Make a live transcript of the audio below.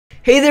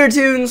Hey there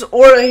Toons,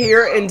 Aura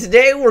here, and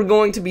today we're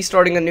going to be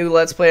starting a new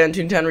Let's Play on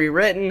Toontown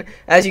Rewritten.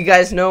 As you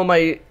guys know,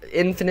 my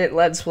infinite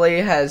Let's Play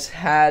has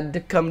had to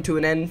come to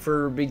an end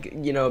for,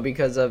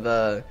 because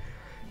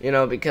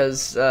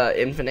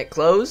Infinite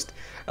closed.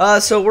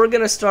 So we're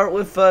gonna start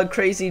with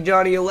Crazy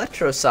Johnny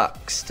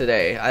Electrosocks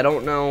today. I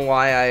don't know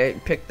why I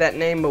picked that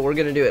name, but we're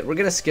gonna do it. We're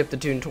gonna skip the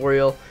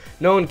Toontorial.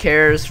 No one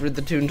cares for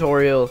the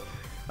Toontorial,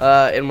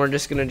 and we're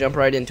just gonna jump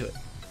right into it.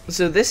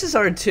 So this is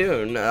our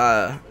Toon,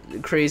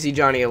 Crazy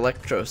Johnny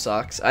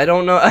Electrosocks. I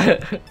don't know.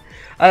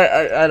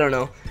 I don't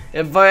know.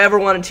 If I ever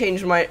want to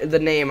change the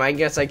name, I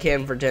guess I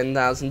can for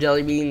 10,000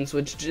 jelly beans,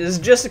 which is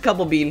just a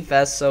couple bean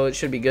fests, so it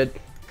should be good.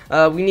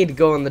 We need to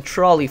go on the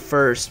trolley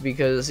first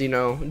because,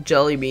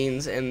 jelly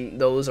beans and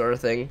those are a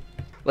thing.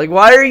 Like,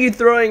 why are you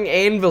throwing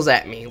anvils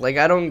at me? Like,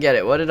 I don't get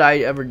it. What did I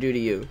ever do to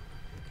you?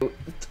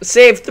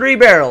 Save 3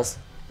 barrels.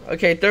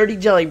 Okay, 30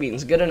 jelly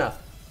beans. Good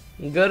enough.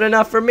 Good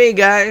enough for me,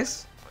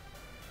 guys.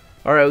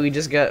 Alright,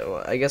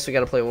 I guess we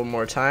gotta play one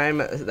more time.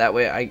 That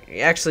way, I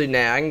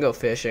can go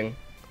fishing.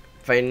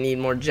 If I need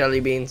more jelly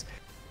beans.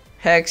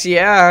 Heck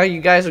yeah, you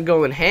guys are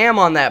going ham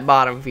on that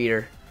bottom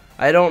feeder.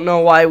 I don't know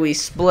why we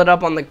split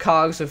up on the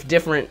cogs with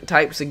different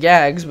types of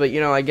gags, but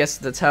I guess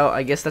that's how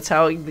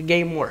the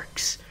game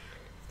works.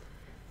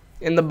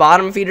 And the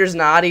bottom feeder's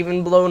not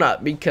even blown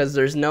up because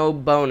there's no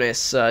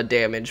bonus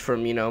damage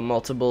from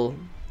multiple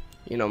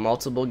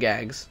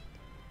gags.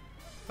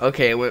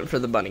 Okay, it went for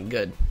the bunny.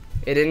 Good.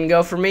 It didn't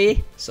go for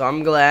me, so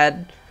I'm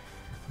glad.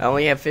 I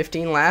only have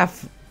 15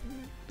 laugh.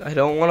 I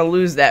don't want to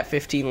lose that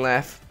 15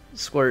 laugh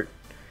squirt.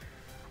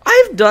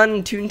 I've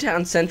done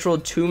Toontown Central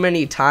too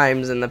many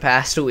times in the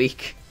past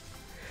week.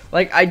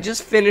 Like, I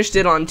just finished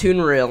it on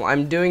Toonrail.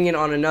 I'm doing it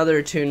on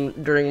another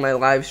Toon during my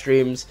live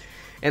streams.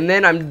 And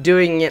then I'm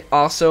doing it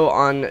also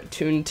on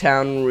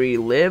Toontown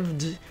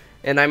Relived.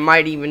 And I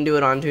might even do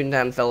it on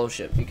Toontown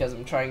Fellowship because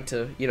I'm trying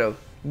to,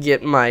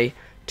 get my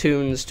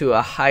Toons to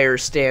a higher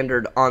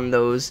standard on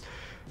those,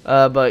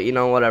 but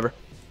whatever.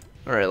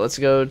 All right, let's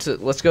go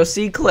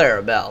see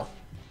Clarabelle.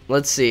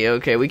 Let's see.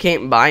 Okay, we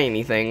can't buy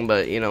anything,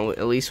 but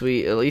at least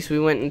we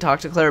went and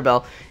talked to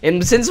Clarabelle.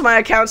 And since my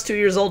account's 2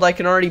 years old, I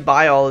can already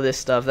buy all of this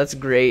stuff. That's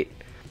great.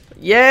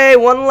 Yay,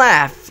 1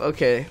 laugh.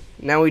 Okay,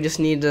 now we just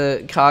need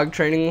to cog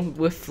training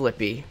with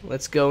Flippy.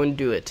 Let's go and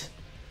do it.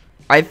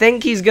 I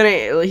think he's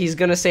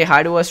gonna say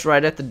hi to us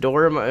right at the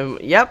door.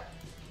 Yep.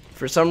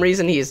 For some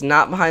reason, he is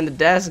not behind the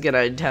desk, and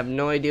I have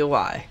no idea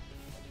why.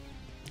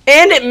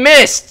 And it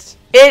missed!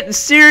 It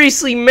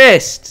seriously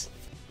missed!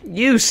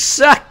 You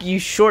suck, you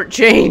short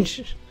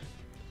change.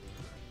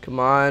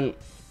 Come on.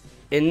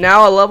 And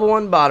now a level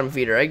 1 bottom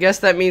feeder. I guess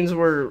that means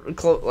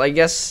I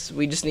guess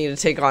we just need to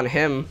take on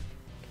him.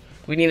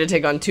 We need to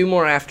take on 2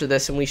 more after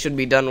this, and we should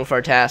be done with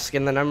our task.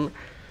 And then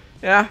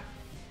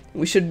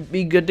we should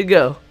be good to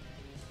go.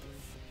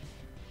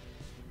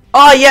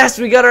 Oh, yes,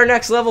 we got our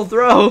next level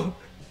throw.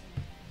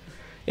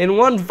 In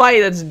one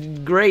fight, that's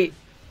great.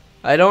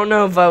 I don't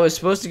know if I was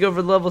supposed to go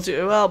for level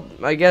 2. Well,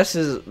 I guess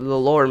the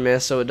lore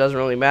miss, so it doesn't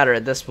really matter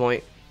at this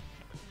point.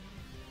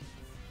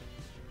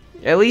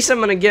 At least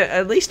I'm gonna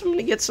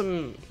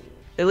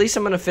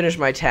finish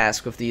my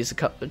task with these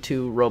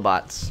 2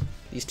 robots.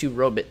 These 2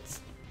 robots.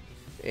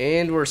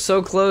 And we're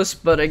so close,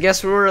 but I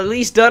guess we're at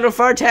least done with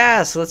our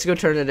task. Let's go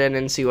turn it in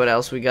and see what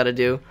else we gotta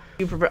do.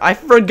 I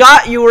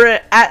forgot you were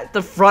at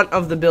the front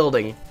of the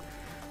building.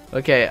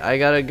 Okay, I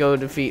gotta go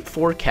defeat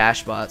 4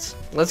 cash bots.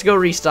 Let's go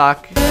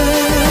restock.